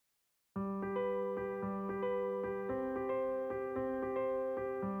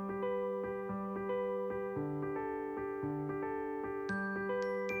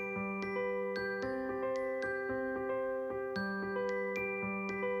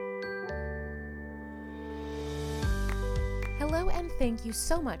Hello and thank you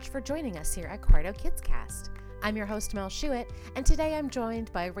so much for joining us here at Quarto KidsCast. I'm your host Mel Schuett, and today I'm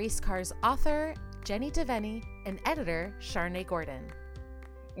joined by Race Cars author Jenny DeVeny and editor Sharnae Gordon.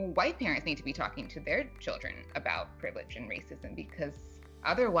 White parents need to be talking to their children about privilege and racism, because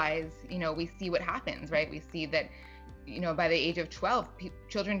otherwise, we see what happens, right? We see that, by the age of 12,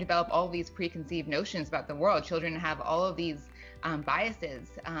 children develop all these preconceived notions about the world. Children have all of these biases,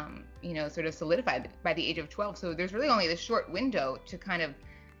 sort of solidified by the age of 12. So there's really only this short window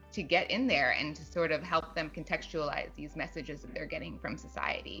to get in there and to sort of help them contextualize these messages that they're getting from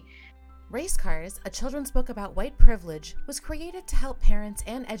society. Race Cars, a children's book about white privilege, was created to help parents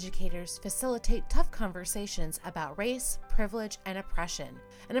and educators facilitate tough conversations about race, privilege, and oppression.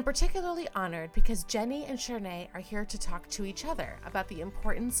 And I'm particularly honored because Jenny and Sharnae are here to talk to each other about the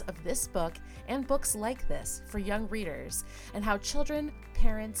importance of this book and books like this for young readers, and how children,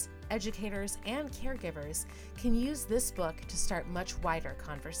 parents, educators, and caregivers can use this book to start much wider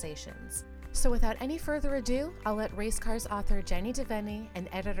conversations. So without any further ado, I'll let Race Cars author Jenny DeVeny and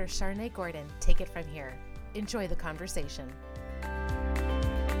editor Sharnae Gordon take it from here. Enjoy the conversation.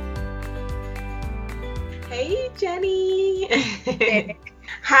 Hey, Jenny.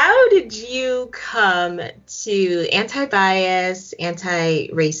 How did you come to anti-bias,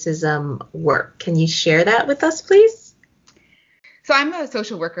 anti-racism work? Can you share that with us, please? So I'm a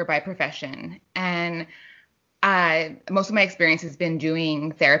social worker by profession, and most of my experience has been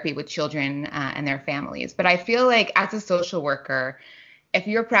doing therapy with children and their families. But I feel like as a social worker, if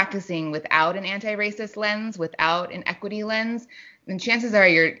you're practicing without an anti-racist lens, without an equity lens, then chances are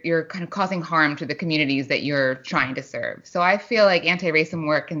you're kind of causing harm to the communities that you're trying to serve. So I feel like anti-racism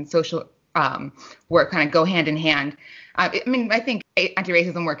work and social work kind of go hand in hand. I think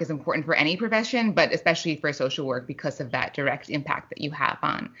anti-racism work is important for any profession, but especially for social work because of that direct impact that you have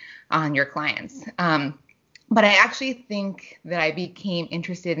on your clients. But I actually think that I became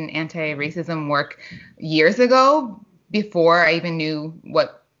interested in anti-racism work years ago, before I even knew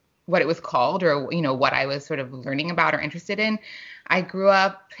what it was called or, what I was sort of learning about or interested in. I grew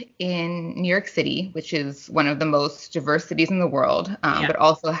up in New York City, which is one of the most diverse cities in the world, but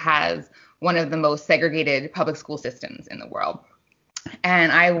also has one of the most segregated public school systems in the world.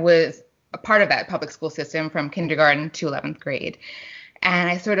 And I was a part of that public school system from kindergarten to 11th grade. And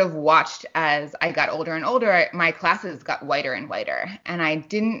I sort of watched as I got older and older, my classes got whiter and whiter. And I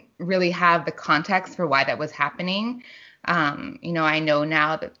didn't really have the context for why that was happening. I know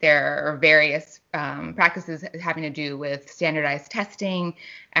now that there are various practices having to do with standardized testing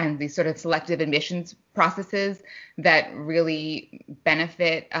and these sort of selective admissions processes that really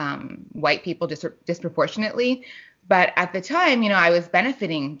benefit white people disproportionately. But at the time, I was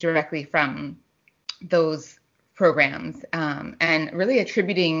benefiting directly from those programs and really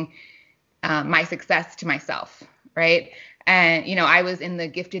attributing my success to myself, right? And, I was in the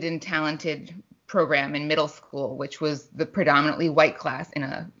gifted and talented program in middle school, which was the predominantly white class in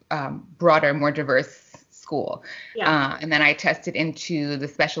a broader, more diverse school. Yeah. And then I tested into the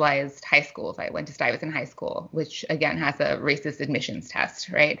specialized high schools. I went to Stuyvesant High School, which again has a racist admissions test,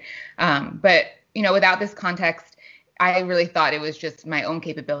 right? But, without this context, I really thought it was just my own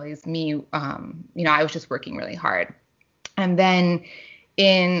capabilities, I was just working really hard. And then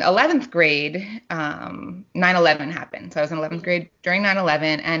in 11th grade, 9/11 happened. So I was in 11th grade during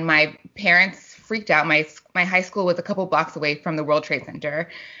 9/11, and my parents freaked out. My high school was a couple blocks away from the World Trade Center,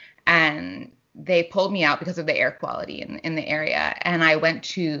 and they pulled me out because of the air quality in the area. And I went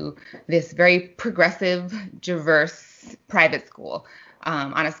to this very progressive, diverse private school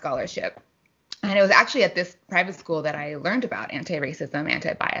on a scholarship. And it was actually at this private school that I learned about anti-racism,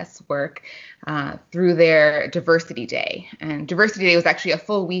 anti-bias work through their Diversity Day. And Diversity Day was actually a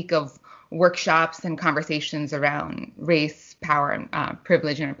full week of workshops and conversations around race, power,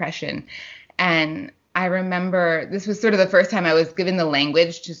 privilege, and oppression. And I remember this was sort of the first time I was given the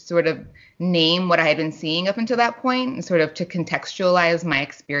language to sort of name what I had been seeing up until that point and sort of to contextualize my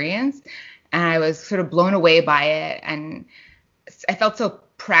experience. And I was sort of blown away by it. And I felt so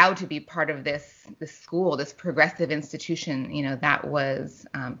proud to be part of this school, this progressive institution, that was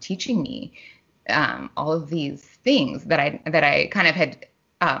teaching me all of these things that I kind of had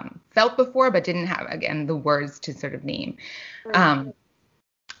felt before, but didn't have, again, the words to sort of name.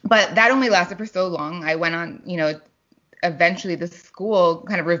 But that only lasted for so long. I went on, eventually the school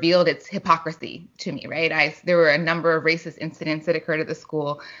kind of revealed its hypocrisy to me, right? There were a number of racist incidents that occurred at the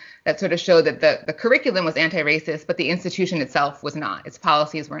school that sort of showed that the curriculum was anti-racist, but the institution itself was not. Its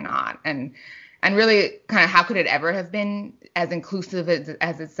policies were not. And really kind of how could it ever have been as inclusive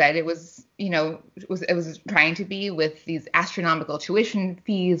as it said it was, it was trying to be, with these astronomical tuition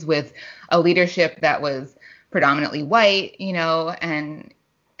fees, with a leadership that was predominantly white, and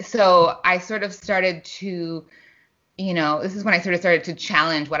so I sort of started to, this is when I sort of started to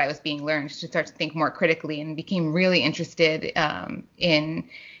challenge what I was being learned, to start to think more critically, and became really interested in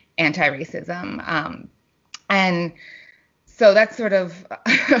anti-racism. And so that's sort of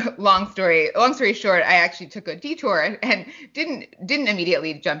long story short, I actually took a detour and didn't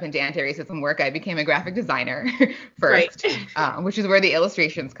immediately jump into anti-racism work. I became a graphic designer first, right. Which is where the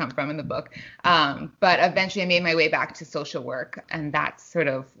illustrations come from in the book. But eventually I made my way back to social work, and that's sort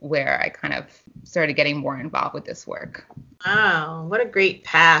of where I kind of started getting more involved with this work. Wow, what a great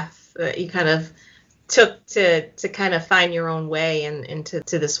path that you kind of took to kind of find your own way into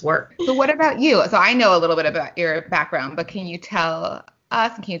this work. So what about you? So I know a little bit about your background, but can you tell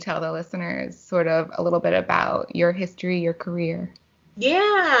us, and can you tell the listeners sort of a little bit about your history, your career?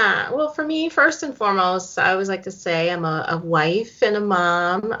 Yeah, well, for me, first and foremost, I always like to say I'm a wife and a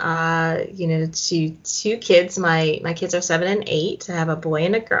mom, to two kids. My kids are 7 and 8. I have a boy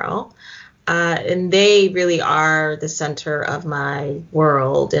and a girl. And they really are the center of my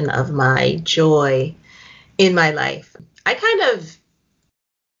world and of my joy in my life. I kind of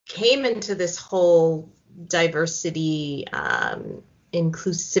came into this whole diversity,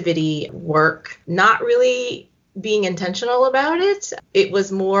 inclusivity work, not really being intentional about it. It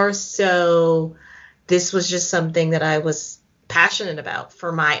was more so this was just something that I was passionate about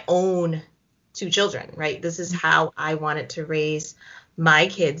for my own 2 children, right? This is how I wanted to raise my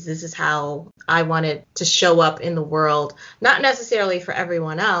kids. This is how I wanted to show up in the world, not necessarily for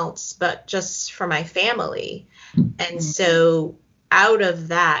everyone else, but just for my family. And so out of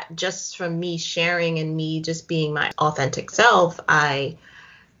that, just from me sharing and me just being my authentic self, I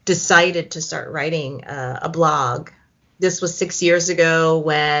decided to start writing a blog. This was 6 years ago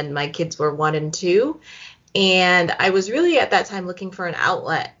when my kids were 1 and 2. And I was really at that time looking for an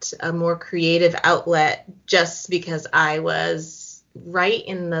outlet, a more creative outlet, just because I was right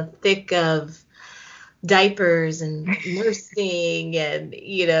in the thick of diapers and nursing and,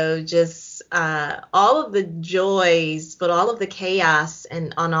 just all of the joys, but all of the chaos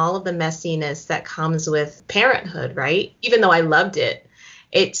and on all of the messiness that comes with parenthood, right? Even though I loved it,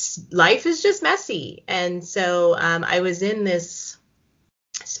 life is just messy. And so I was in this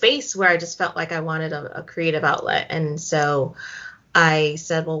space where I just felt like I wanted a creative outlet. And so I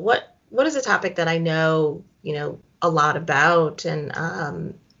said, well, what is a topic that I know, a lot about?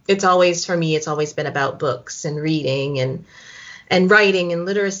 And it's always been about books and reading and writing and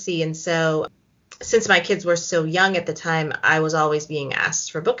literacy. And so since my kids were so young at the time, I was always being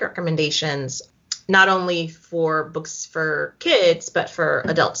asked for book recommendations, not only for books for kids, but for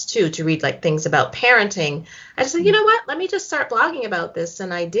adults too, to read like things about parenting. I just said, you know what, let me just start blogging about this.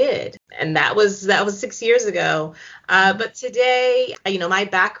 And I did. And that was 6 years ago. But today, my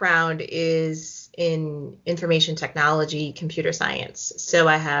background is in information technology, computer science. So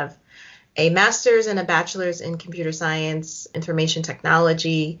I have a master's and a bachelor's in computer science, information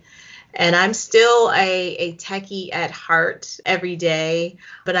technology. And I'm still a techie at heart every day,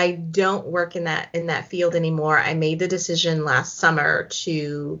 but I don't work in that field anymore. I made the decision last summer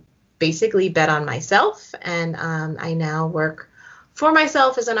to basically bet on myself, and I now work for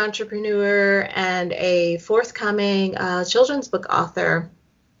myself as an entrepreneur and a forthcoming children's book author.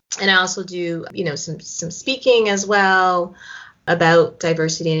 And I also do, some speaking as well about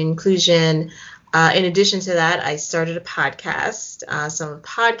diversity and inclusion. In addition to that, I started a podcast. So I'm a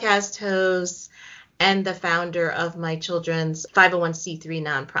podcast host and the founder of my children's 501c3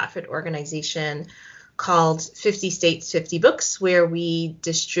 nonprofit organization called 50 States, 50 Books, where we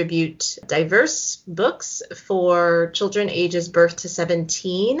distribute diverse books for children ages birth to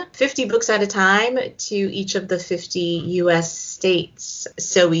 17, 50 books at a time to each of the 50 U.S. states.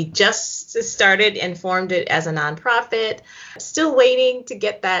 So we just started and formed it as a nonprofit, still waiting to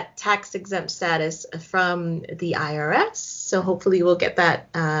get that tax exempt status from the IRS. So hopefully we'll get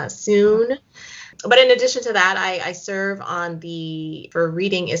that soon. But in addition to that, I serve on for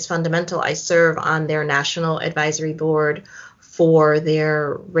Reading is Fundamental, I serve on their national advisory board for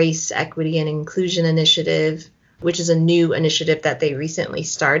their race, equity, and inclusion initiative, which is a new initiative that they recently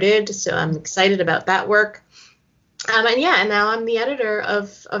started. So I'm excited about that work. And now I'm the editor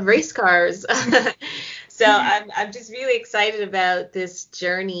of Race Cars. So I'm just really excited about this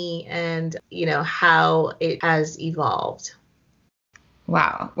journey and, how it has evolved.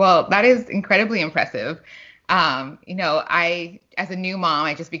 Wow. Well, that is incredibly impressive. I, as a new mom,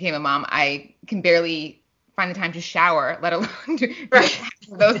 I just became a mom. I can barely find the time to shower, let alone do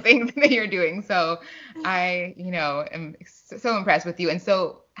those things that you're doing. So I, am so impressed with you and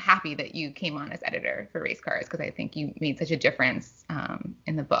so happy that you came on as editor for Race Cars, because I think you made such a difference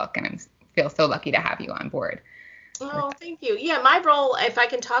in the book, and I'm feel so lucky to have you on board. Oh, thank you. Yeah, my role, if I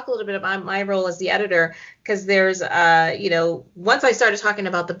can talk a little bit about my role as the editor, because there's, once I started talking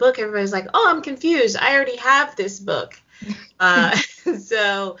about the book, everybody's like, oh, I'm confused. I already have this book.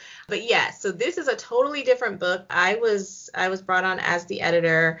 So this is a totally different book. I was brought on as the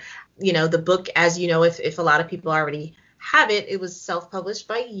editor. The book, as you know, if a lot of people already have it, it was self-published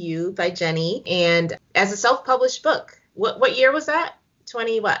by Jenny, and as a self-published book. What year was that?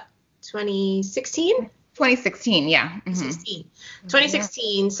 2016? 2016, yeah. Mm-hmm.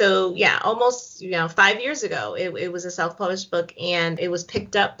 2016. So yeah, almost 5 years ago. It was a self-published book, and it was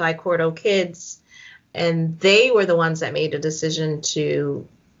picked up by Quarto Kids, and they were the ones that made a decision to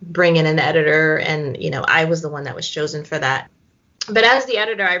bring in an editor, and I was the one that was chosen for that. But as the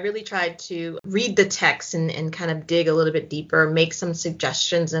editor, I really tried to read the text and kind of dig a little bit deeper, make some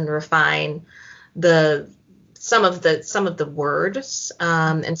suggestions, and refine some of the words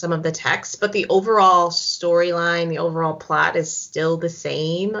and some of the text, but the overall storyline, the overall plot is still the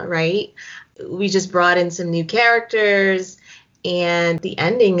same, right? We just brought in some new characters, and the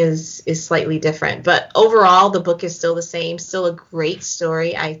ending is slightly different, but overall the book is still the same, still a great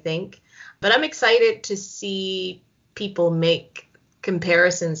story, I think. But I'm excited to see people make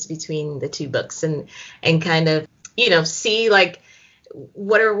comparisons between the two books and kind of see like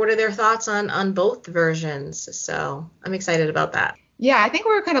what are their thoughts on both versions. So I'm excited about that. Yeah, I think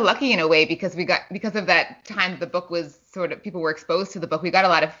we were kind of lucky in a way because of that time the book was sort of, people were exposed to the book. We got a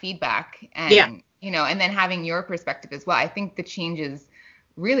lot of feedback, and and then having your perspective as well. I think the changes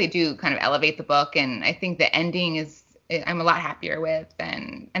really do kind of elevate the book, and I think the ending I'm a lot happier with,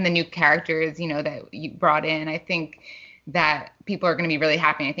 and the new characters that you brought in. I think that people are going to be really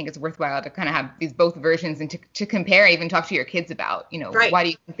happy. I think it's worthwhile to kind of have these both versions and to compare, even talk to your kids about, right. Why do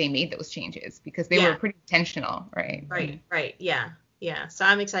you think they made those changes? Because they were pretty intentional, right? Right. Yeah. So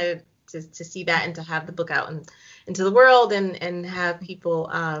I'm excited to see that and to have the book out and into the world and have people.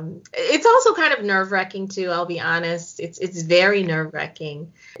 It's also kind of nerve-wracking too. I'll be honest. It's very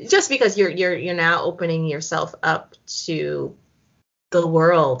nerve-wracking just because you're now opening yourself up to the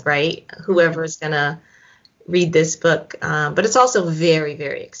world, right? Whoever is gonna read this book, but it's also very,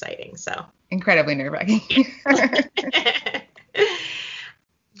 very exciting. So incredibly nerve-wracking.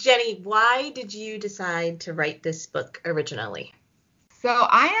 Jenny, why did you decide to write this book originally? So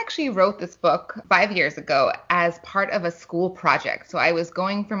I actually wrote this book 5 years ago as part of a school project. So I was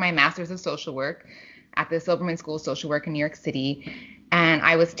going for my master's of social work at the Silberman School of Social Work in New York City, and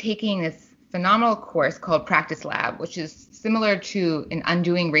I was taking this phenomenal course called Practice Lab, which is similar to an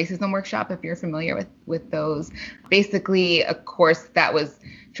Undoing Racism workshop, if you're familiar with those. Basically a course that was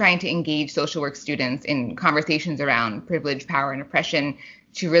trying to engage social work students in conversations around privilege, power, and oppression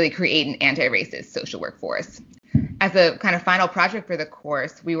to really create an anti-racist social workforce. As a kind of final project for the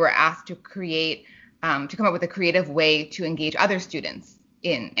course, we were asked to come up with a creative way to engage other students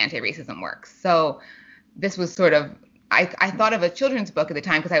in anti-racism work. So this was sort of, I thought of a children's book at the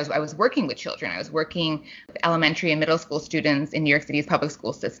time because I was working with children. I was working with elementary and middle school students in New York City's public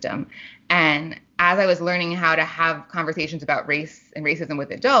school system. And as I was learning how to have conversations about race and racism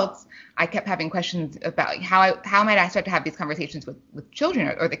with adults, I kept having questions about how might I start to have these conversations with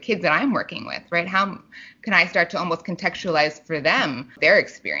children or the kids that I'm working with, right? How can I start to almost contextualize for them what they're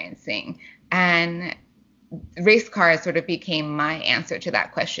experiencing? And race cars sort of became my answer to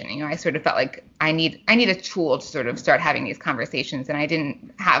that question. I sort of felt like I need a tool to sort of start having these conversations, and I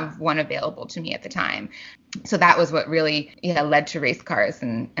didn't have one available to me at the time. So that was what really led to Race Cars,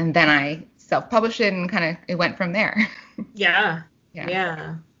 and then I self-published it and kind of it went from there. Yeah.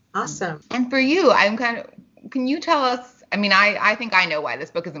 Awesome. And for you, can you tell us, I think I know why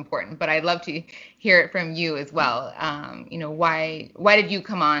this book is important, but I'd love to hear it from you as well. Why did you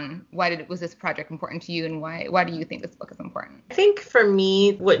come on? Was this project important to you, and why do you think this book is important? I think for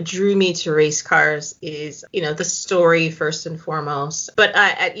me, what drew me to Race Cars is, the story first and foremost. But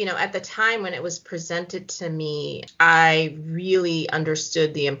at the time when it was presented to me, I really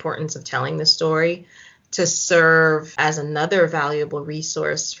understood the importance of telling the story to serve as another valuable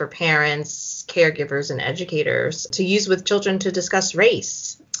resource for parents, caregivers, and educators to use with children to discuss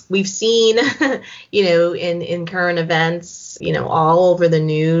race. We've seen, in current events, all over the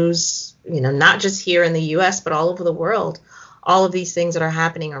news, not just here in the U.S., but all over the world, all of these things that are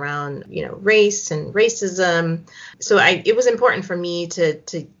happening around, race and racism. So it was important for me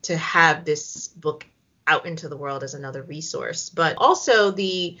to have this book out into the world as another resource. But also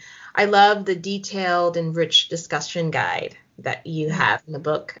I love the detailed and rich discussion guide that you have in the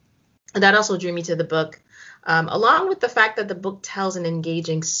book. That also drew me to the book, along with the fact that the book tells an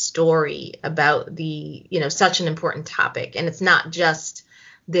engaging story about such an important topic. And it's not just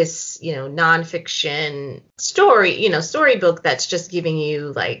this, nonfiction storybook that's just giving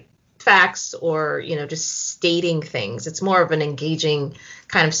you like facts or, just stating things. It's more of an engaging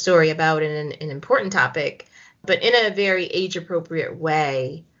kind of story about an important topic, but in a very age appropriate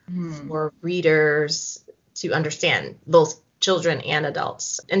way for readers to understand, both children and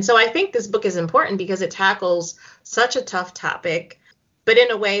adults. And so I think this book is important because it tackles such a tough topic, but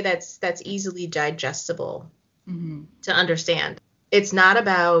in a way that's easily digestible to understand. It's not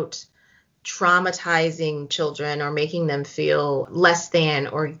about traumatizing children or making them feel less than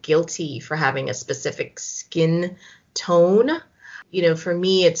or guilty for having a specific skin tone. For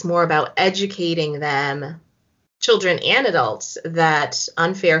me, it's more about educating them, children and adults, that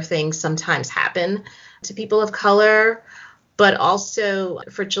unfair things sometimes happen to people of color, but also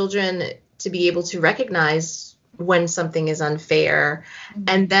for children to be able to recognize when something is unfair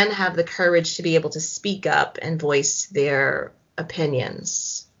and then have the courage to be able to speak up and voice their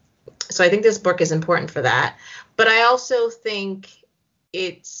opinions. So I think this book is important for that. But I also think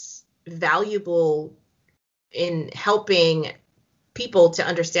it's valuable in helping people to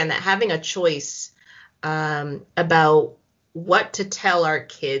understand that having a choice about what to tell our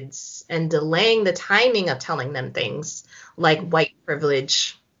kids and delaying the timing of telling them things like white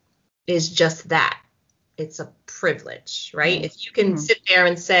privilege is just that. It's a privilege, right? If you can sit there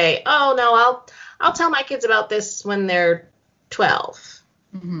and say, oh, no, I'll tell my kids about this when they're 12.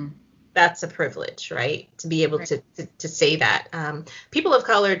 That's a privilege, right? To be able to say that. People of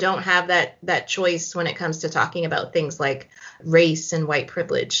color don't have that choice when it comes to talking about things like race and white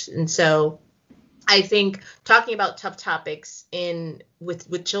privilege. And so I think talking about tough topics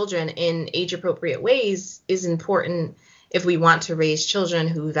with children in age appropriate ways is important if we want to raise children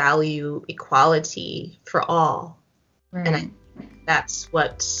who value equality for all. Right. And I think that's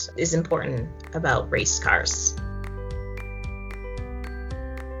what is important about Race Scars.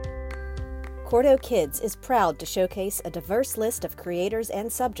 Quarto Kids is proud to showcase a diverse list of creators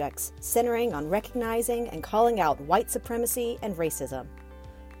and subjects centering on recognizing and calling out white supremacy and racism.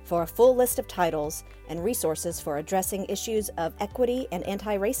 For a full list of titles and resources for addressing issues of equity and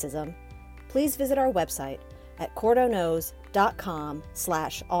anti-racism, please visit our website at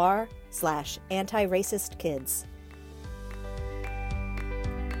quartoknows.com/r/anti-racist-kids.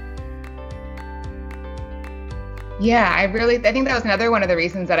 Yeah, I think that was another one of the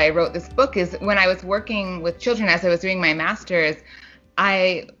reasons that I wrote this book is when I was working with children as I was doing my master's,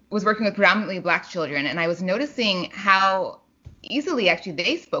 I was working with predominantly Black children, and I was noticing how easily actually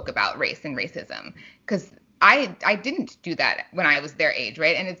they spoke about race and racism, because I didn't do that when I was their age,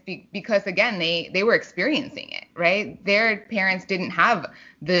 right? And it's because, again, they were experiencing it, right? Their parents didn't have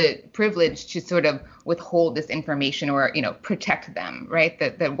the privilege to sort of withhold this information or, protect them, right?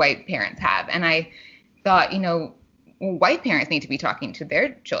 That white parents have. And I thought, white parents need to be talking to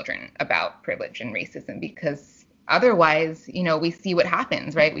their children about privilege and racism, because otherwise, we see what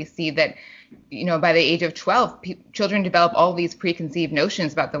happens, right? We see that, by the age of 12, children develop all these preconceived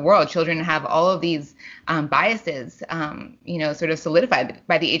notions about the world. Children have all of these biases, sort of solidified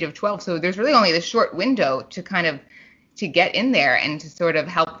by the age of 12. So there's really only this short window to get in there and to sort of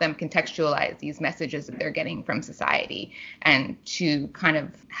help them contextualize these messages that they're getting from society and to kind of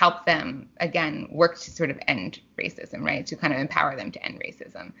help them, again, work to sort of end racism, right? To kind of empower them to end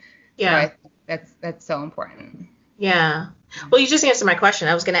racism. Yeah. So that's so important. Yeah. Well, you just answered my question.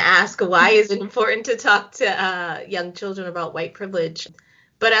 I was going to ask, why is it important to talk to young children about white privilege?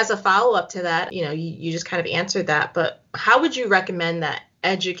 But as a follow-up to that, you just kind of answered that. But how would you recommend that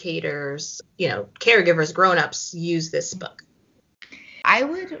educators, caregivers, grown-ups use this book? I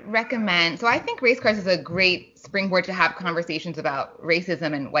would recommend, so I think Race Scars is a great springboard to have conversations about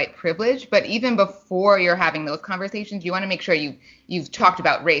racism and white privilege. But even before you're having those conversations, you want to make sure you've talked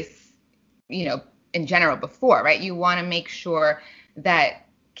about race, in general before, right? You want to make sure that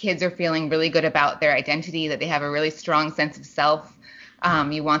kids are feeling really good about their identity, that they have a really strong sense of self.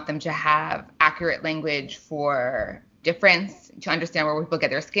 You want them to have accurate language for difference, to understand where people get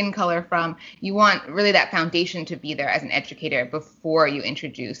their skin color from. You want really that foundation to be there as an educator before you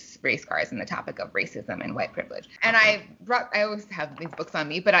introduce Race Scars and the topic of racism and white privilege. And I always have these books on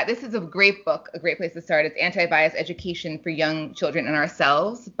me, but this is a great book, a great place to start. It's Anti-Bias Education for Young Children and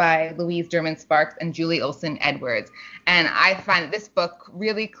Ourselves by Louise Derman Sparks and Julie Olson Edwards. And I find that this book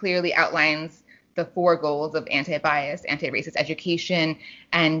really clearly outlines the 4 goals of anti-bias, anti-racist education,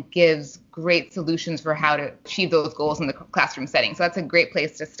 and gives great solutions for how to achieve those goals in the classroom setting. So that's a great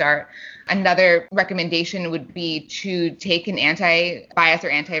place to start. Another recommendation would be to take an anti-bias or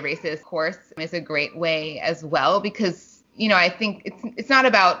anti-racist course. It's a great way as well, because, I think it's not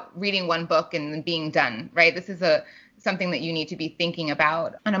about reading one book and then being done, right? This is something that you need to be thinking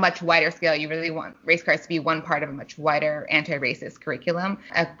about on a much wider scale. You really want race cars to be one part of a much wider anti-racist curriculum.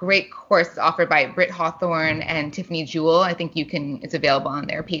 A great course offered by Britt Hawthorne and Tiffany Jewell. I think it's available on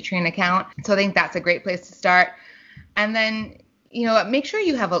their Patreon account. So I think that's a great place to start. And then, make sure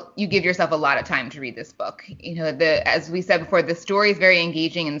you give yourself a lot of time to read this book. As we said before, the story is very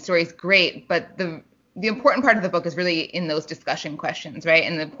engaging and the story is great, but the important part of the book is really in those discussion questions, right?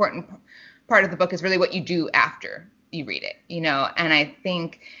 And the important part of the book is really what you do after you read it, and I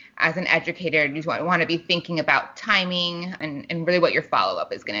think as an educator, you want to be thinking about timing and really what your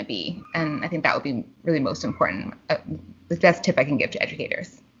follow-up is going to be. And I think that would be really most important, the best tip I can give to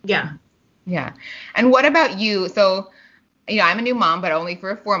educators. Yeah. Yeah. And what about you? So, I'm a new mom, but only for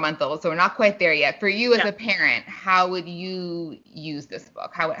a 4-month-old, so we're not quite there yet. For you as a parent, how would you use this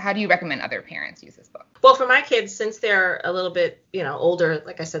book? How do you recommend other parents use this book? Well, for my kids, since they're a little bit, older,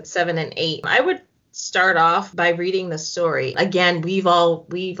 like I said, 7 and 8, I would start off by reading the story. Again, we've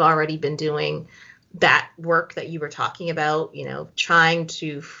already been doing that work that you were talking about, trying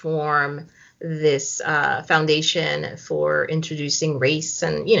to form this foundation for introducing race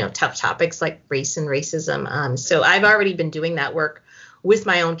and, tough topics like race and racism. So I've already been doing that work with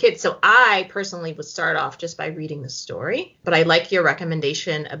my own kids. So I personally would start off just by reading the story. But I like your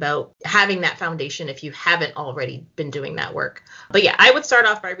recommendation about having that foundation if you haven't already been doing that work. But yeah, I would start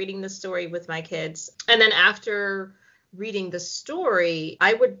off by reading the story with my kids. And then after reading the story,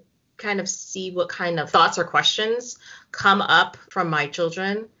 I would kind of see what kind of thoughts or questions come up from my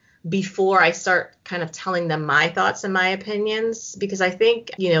children before I start kind of telling them my thoughts and my opinions, because I think,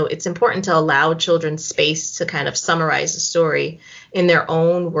 it's important to allow children space to kind of summarize the story in their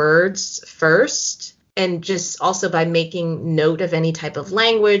own words first. And just also by making note of any type of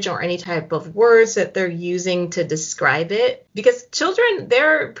language or any type of words that they're using to describe it. Because children,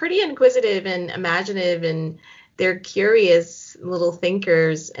 they're pretty inquisitive and imaginative, and they're curious little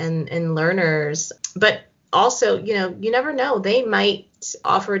thinkers and learners. But also, you never know. They might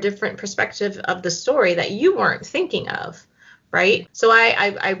offer a different perspective of the story that you weren't thinking of, right? So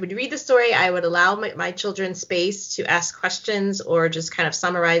I would read the story. I would allow my children space to ask questions or just kind of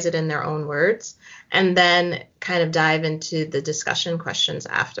summarize it in their own words, and then kind of dive into the discussion questions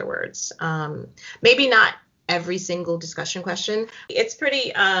afterwards. Maybe not every single discussion question. It's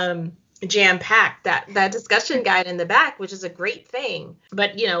pretty jam-packed, that discussion guide in the back, which is a great thing.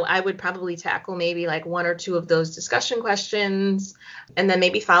 But, I would probably tackle maybe like 1 or 2 of those discussion questions, and then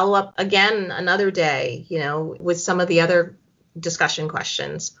maybe follow up again another day, with some of the other discussion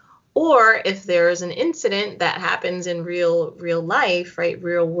questions. Or if there is an incident that happens in real life, right,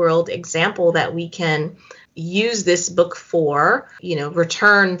 real world example that we can use this book for,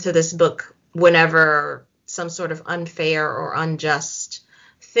 return to this book whenever some sort of unfair or unjust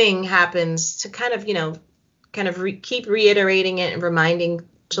thing happens, to kind of keep reiterating it and reminding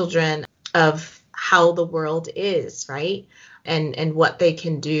children of how the world is, right, and what they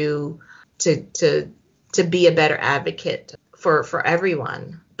can do to be a better advocate for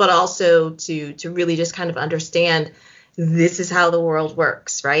everyone, but also to really just kind of understand this is how the world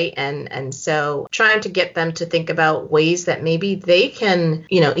works, right? And so trying to get them to think about ways that maybe they can,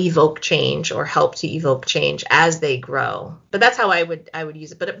 evoke change or help to evoke change as they grow. But that's how I would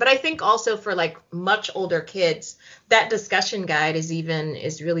use it. But I think also for like much older kids, that discussion guide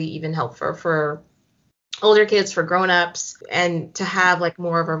is really even helpful for older kids, for grown-ups, and to have like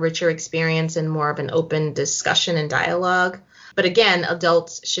more of a richer experience and more of an open discussion and dialogue. But again,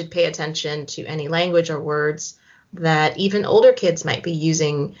 adults should pay attention to any language or words that even older kids might be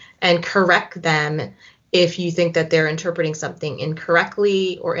using, and correct them if you think that they're interpreting something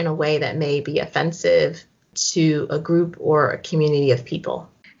incorrectly or in a way that may be offensive to a group or a community of people.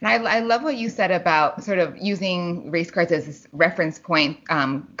 And I love what you said about sort of using race cards as this reference point,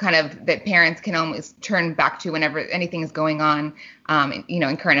 kind of that parents can almost turn back to whenever anything is going on,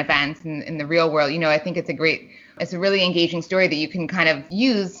 in current events in the real world. I think it's a really engaging story that you can kind of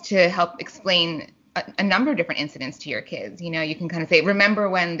use to help explain a number of different incidents to your kids. You can kind of say, remember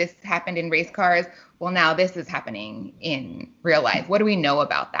when this happened in race cars? Well, now this is happening in real life. What do we know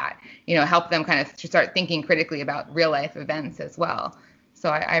about that? Help them kind of to start thinking critically about real life events as well. So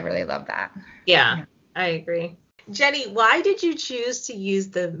I really love that. Yeah, I agree. Jenny, why did you choose to use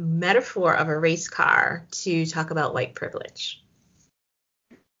the metaphor of a race car to talk about white privilege?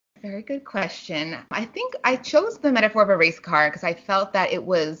 Very good question. I think I chose the metaphor of a race car because I felt that it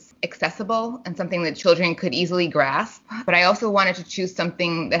was accessible and something that children could easily grasp. But I also wanted to choose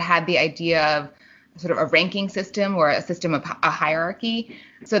something that had the idea of sort of a ranking system or a system of a hierarchy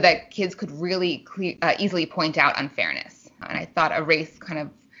so that kids could really easily point out unfairness. And I thought a race kind of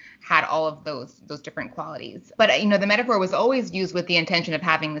had all of those different qualities. But the metaphor was always used with the intention of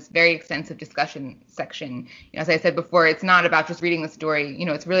having this very extensive discussion section. As I said before, it's not about just reading the story.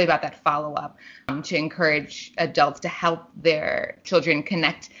 It's really about that follow-up to encourage adults to help their children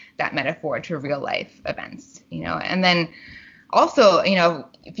connect that metaphor to real life events. And then also,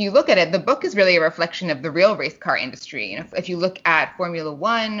 if you look at it, the book is really a reflection of the real race car industry. If you look at Formula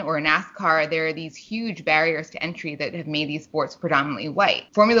One or NASCAR, there are these huge barriers to entry that have made these sports predominantly white.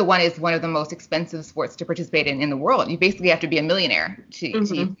 Formula One is one of the most expensive sports to participate in the world. You basically have to be a millionaire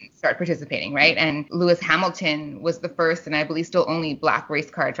to start participating, right? And Lewis Hamilton was the first and I believe still only Black race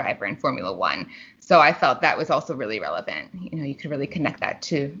car driver in Formula One. So I felt that was also really relevant. You could really connect that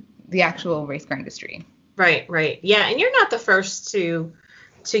to the actual race car industry. Right. Yeah, and you're not the first to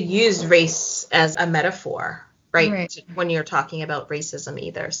use race as a metaphor, right? When you're talking about racism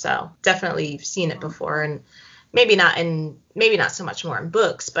either. So definitely you've seen it before, and maybe not so much more in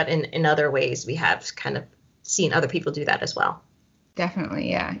books, but in other ways we have kind of seen other people do that as well. Definitely,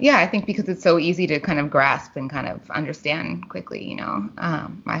 yeah. Yeah, I think because it's so easy to kind of grasp and kind of understand quickly,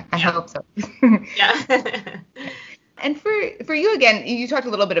 I hope so. Yeah. And for you, again, you talked a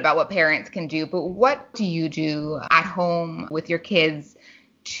little bit about what parents can do, but what do you do at home with your kids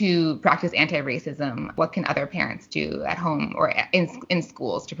to practice anti-racism? What can other parents do at home or in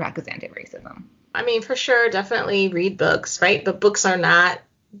schools to practice anti-racism? I mean, for sure, definitely read books, right? But books are not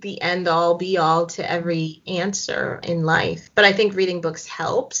the end all be all to every answer in life. But I think reading books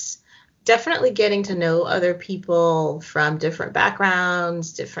helps. Definitely getting to know other people from different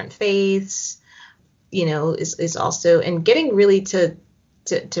backgrounds, different faiths, is also, and getting really to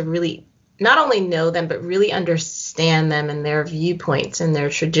really not only know them, but really understand them and their viewpoints and their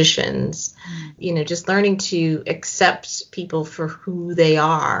traditions, just learning to accept people for who they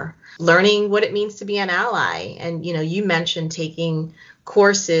are, learning what it means to be an ally. And, you mentioned taking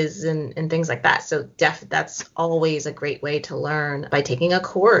courses and things like that. So that's always a great way to learn, by taking a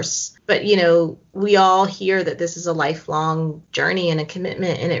course. But, we all hear that this is a lifelong journey and a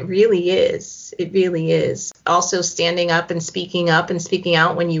commitment, and it really is. It really is. Also standing up and speaking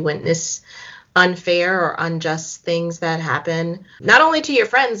out when you witness unfair or unjust things that happen, not only to your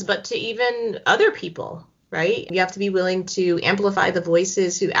friends, but to even other people, right? You have to be willing to amplify the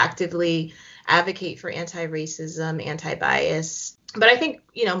voices who actively advocate for anti-racism, anti-bias. But I think,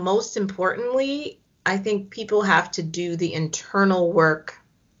 most importantly, I think people have to do the internal work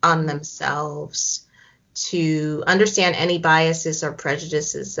on themselves to understand any biases or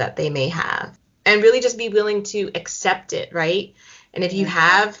prejudices that they may have, and really just be willing to accept it, right? And if you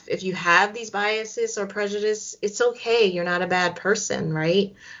have these biases or prejudice, it's okay. You're not a bad person,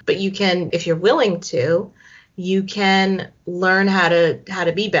 right? But you can, if you're willing to, you can learn how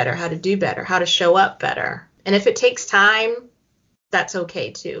to be better, how to do better, how to show up better. And if it takes time, that's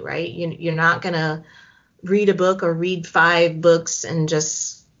okay too, right? You're not going to read a book or read 5 books and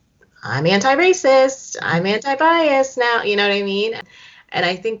just, I'm anti-racist, I'm anti-bias now, you know what I mean? And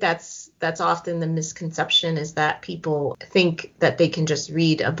I think that's often the misconception, is that people think that they can just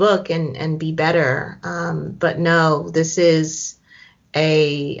read a book and be better. But no, this is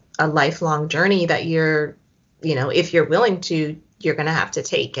a lifelong journey that if you're willing to, you're going to have to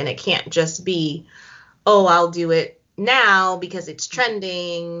take. And it can't just be, oh, I'll do it now because it's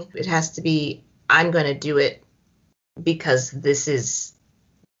trending. It has to be, I'm going to do it because this is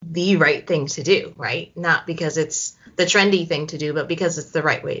the right thing to do, right? Not because it's the trendy thing to do, but because it's the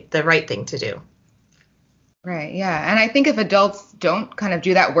right thing to do. Right. Yeah. And I think if adults don't kind of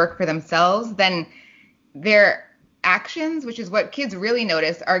do that work for themselves, then their actions, which is what kids really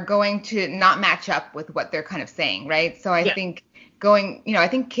notice, are going to not match up with what they're kind of saying. Right. So I think I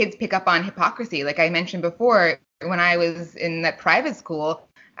think kids pick up on hypocrisy. Like I mentioned before, when I was in that private school,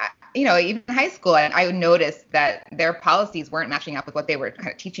 even high school, I would notice that their policies weren't matching up with what they were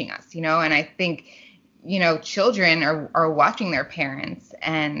kind of teaching us, and I think, children are watching their parents,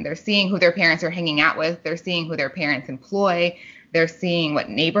 and they're seeing who their parents are hanging out with. They're seeing who their parents employ. They're seeing what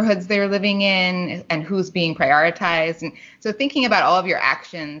neighborhoods they're living in and who's being prioritized. And so thinking about all of your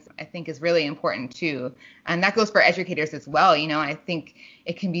actions, I think, is really important too. And that goes for educators as well. I think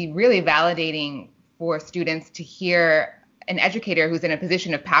it can be really validating for students to hear an educator who's in a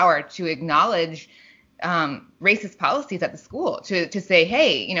position of power to acknowledge racist policies at the school, to say,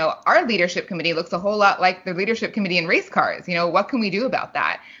 hey, our leadership committee looks a whole lot like the leadership committee in race cars. What can we do about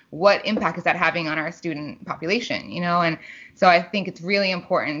that? What impact is that having on our student population? And so I think it's really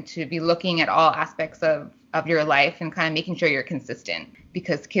important to be looking at all aspects of your life and kind of making sure you're consistent,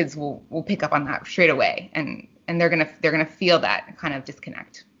 because kids will pick up on that straight away, and they're gonna feel that kind of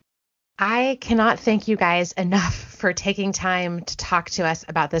disconnect. I cannot thank you guys enough for taking time to talk to us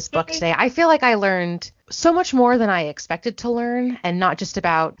about this book today. I feel like I learned so much more than I expected to learn, and not just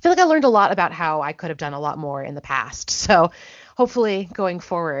about, I feel like I learned a lot about how I could have done a lot more in the past. So hopefully going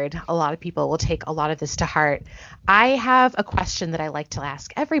forward, a lot of people will take a lot of this to heart. I have a question that I like to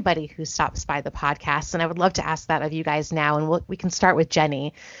ask everybody who stops by the podcast, and I would love to ask that of you guys now, and we can start with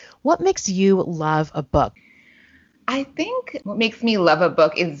Jenny. What makes you love a book? I think what makes me love a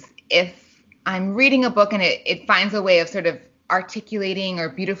book is if I'm reading a book and it finds a way of sort of articulating or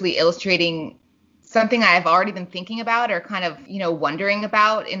beautifully illustrating something I've already been thinking about or kind of, wondering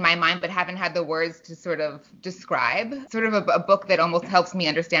about in my mind, but haven't had the words to sort of describe. Sort of a book that almost helps me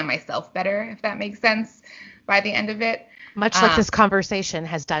understand myself better, if that makes sense, by the end of it. Much like this conversation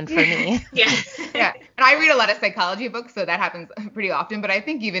has done for me. Yeah. And I read a lot of psychology books, so that happens pretty often. But I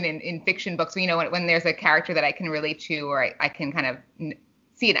think even in fiction books, when there's a character that I can relate to, or I can kind of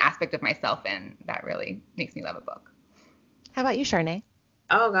see an aspect of myself in, that really makes me love a book. How about you, Charnay?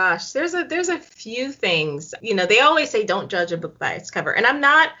 Oh gosh, there's a few things. They always say don't judge a book by its cover, and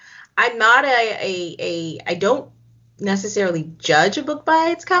I don't necessarily judge a book by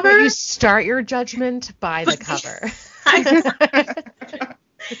its cover. But you start your judgment by the cover. I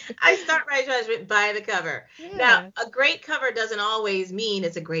start my judgment by the cover. Yeah. Now, a great cover doesn't always mean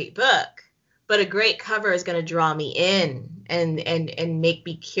it's a great book, but a great cover is going to draw me in and make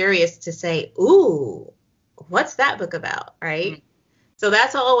me curious to say, ooh, what's that book about, right? Mm-hmm. So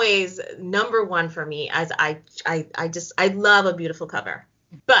that's always number one for me, as I love a beautiful cover.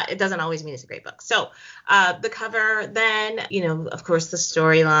 But it doesn't always mean it's a great book. So the cover, then, of course, the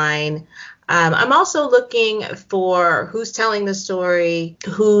storyline. I'm also looking for who's telling the story,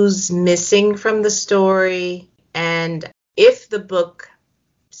 who's missing from the story, and if the book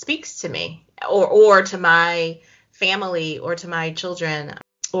speaks to me or to my family or to my children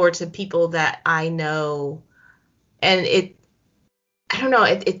or to people that I know. And I don't know,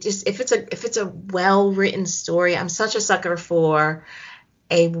 it just, if it's a well-written story, I'm such a sucker for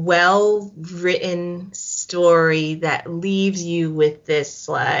a well-written story that leaves you with this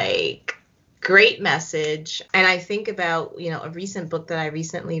great message. And I think about, a recent book that I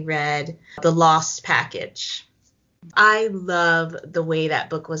recently read, The Lost Package. I love the way that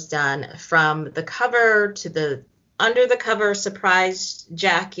book was done, from the cover to the under the cover surprise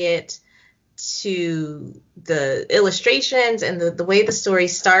jacket to the illustrations and the way the story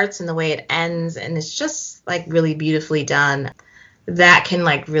starts and the way it ends. And it's just really beautifully done. That can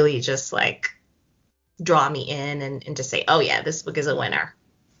really just draw me in and just say, oh yeah, this book is a winner.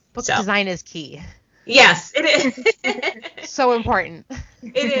 Book design is key. Yes, it is. So important.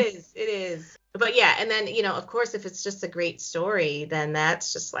 It is. But yeah, and then, of course, if it's just a great story, then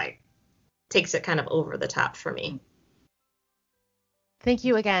that's just takes it kind of over the top for me. Thank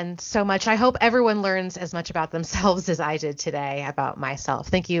you again so much. I hope everyone learns as much about themselves as I did today about myself.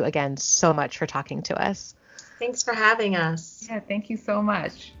 Thank you again so much for talking to us. Thanks for having us. Yeah, thank you so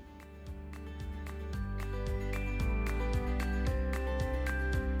much.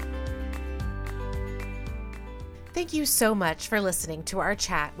 Thank you so much for listening to our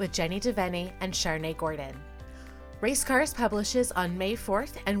chat with Jenny Devenney and Charnay Gordon. Race Cars publishes on May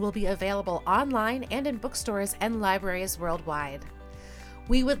 4th and will be available online and in bookstores and libraries worldwide.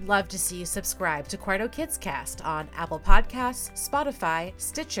 We would love to see you subscribe to Quarto Kids Cast on Apple Podcasts, Spotify,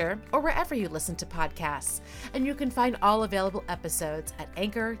 Stitcher, or wherever you listen to podcasts. And you can find all available episodes at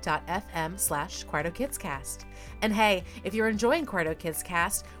anchor.fm/QuartoKidsCast. And hey, if you're enjoying Quarto Kids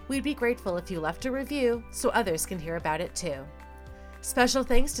Cast, we'd be grateful if you left a review so others can hear about it too. Special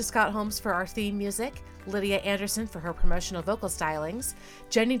thanks to Scott Holmes for our theme music, Lydia Anderson for her promotional vocal stylings,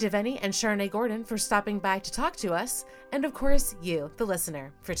 Jenny Devenney and Charnay Gordon for stopping by to talk to us, and of course you, the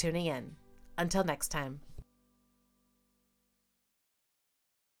listener, for tuning in. Until next time.